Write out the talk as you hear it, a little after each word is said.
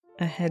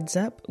A heads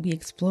up, we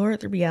explore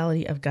the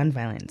reality of gun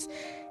violence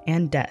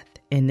and death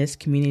in this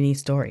community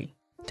story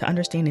to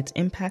understand its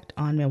impact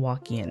on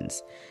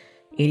Milwaukeeans.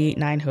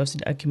 88.9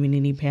 hosted a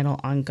community panel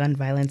on gun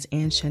violence,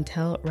 and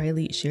Chantel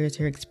Riley shares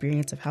her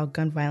experience of how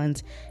gun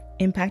violence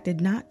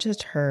impacted not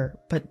just her,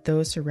 but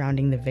those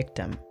surrounding the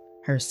victim,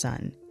 her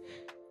son.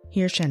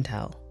 Here's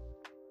Chantel.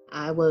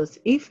 I was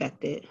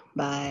affected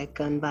by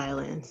gun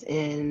violence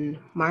in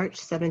March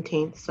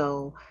 17th,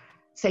 so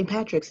St.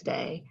 Patrick's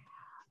Day.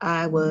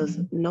 I was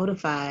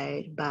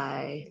notified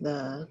by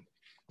the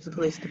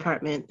police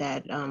department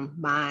that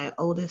my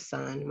oldest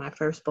son, my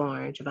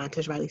firstborn,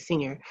 Javonte Riley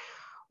Sr.,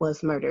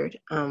 was murdered.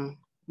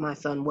 My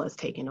son was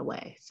taken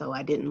away. So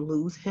I didn't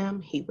lose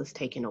him, he was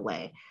taken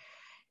away.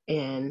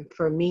 And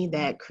for me,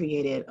 that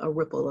created a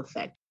ripple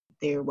effect.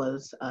 There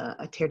was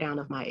a teardown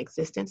of my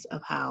existence,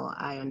 of how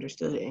I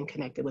understood and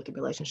connected with the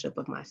relationship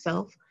of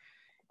myself.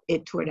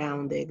 It tore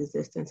down the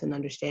existence and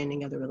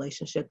understanding of the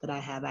relationship that I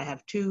have. I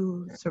have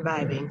two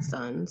surviving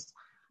sons,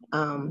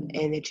 and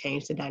it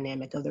changed the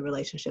dynamic of the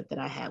relationship that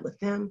I had with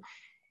them.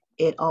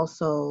 It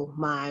also,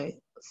 my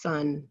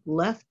son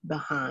left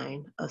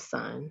behind a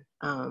son,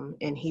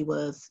 and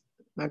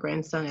my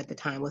grandson at the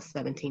time was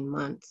 17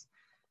 months.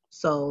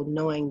 So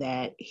knowing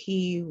that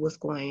he was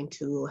going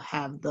to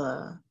have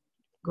the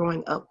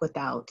growing up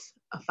without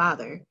a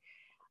father,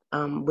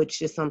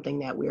 which is something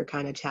that we're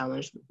kind of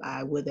challenged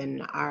by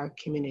within our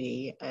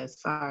community, as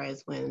far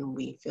as when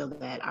we feel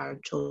that our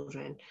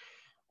children,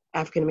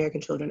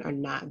 African-American children, are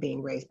not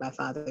being raised by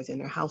fathers in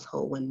their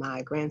household. When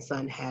my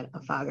grandson had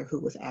a father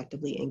who was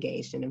actively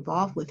engaged and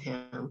involved with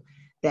him,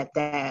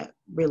 that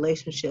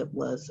relationship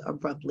was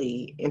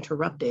abruptly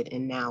interrupted,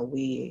 and now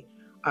we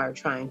are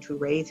trying to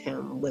raise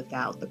him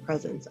without the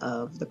presence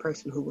of the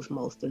person who was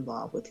most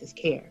involved with his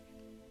care.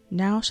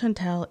 Now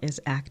Chantel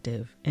is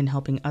active in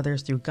helping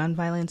others through gun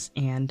violence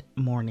and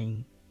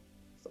mourning.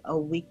 A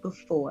week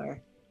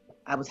before,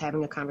 I was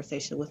having a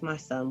conversation with my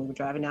son. We were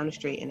driving down the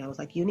street, and I was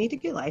like, you need to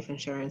get life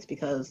insurance,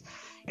 because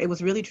it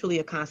was really truly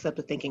a concept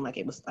of thinking like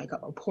it was like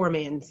a poor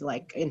man's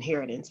like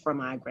inheritance for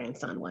my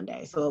grandson one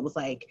day. So it was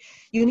like,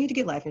 you need to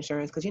get life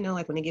insurance because,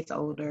 like when he gets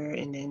older,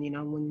 and then,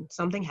 when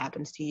something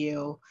happens to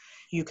you,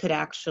 you could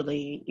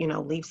actually,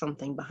 leave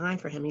something behind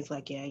for him. He's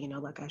like, yeah,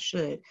 like I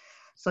should.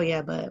 So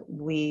yeah, but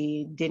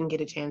we didn't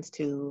get a chance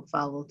to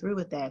follow through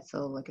with that.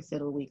 So like I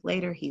said, a week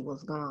later, he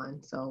was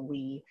gone. So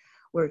we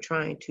were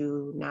trying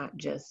to not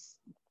just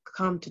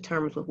come to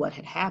terms with what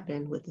had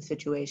happened with the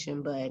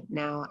situation, but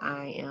now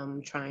I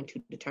am trying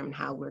to determine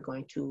how we're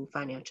going to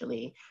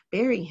financially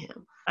bury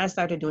him. I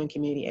started doing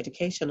community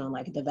education on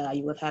like the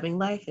value of having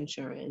life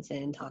insurance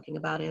and talking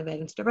about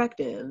advance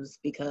directives,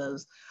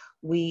 because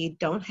we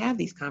don't have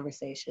these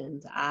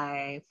conversations.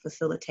 I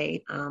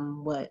facilitate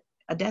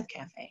a death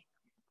cafe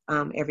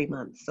every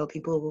month. So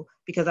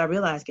because I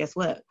realized, guess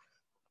what?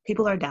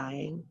 People are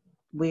dying.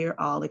 We're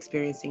all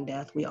experiencing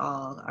death. We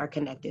all are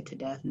connected to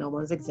death. No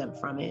one's exempt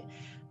from it.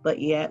 But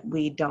yet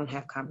we don't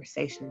have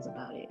conversations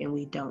about it, and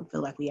we don't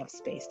feel like we have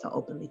space to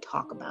openly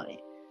talk about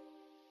it.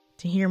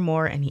 To hear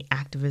more and the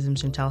activism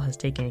Chantel has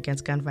taken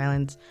against gun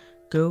violence,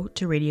 go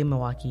to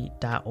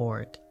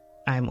radiomilwaukee.org.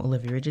 I'm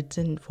Olivia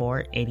Richardson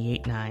for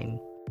 88.9.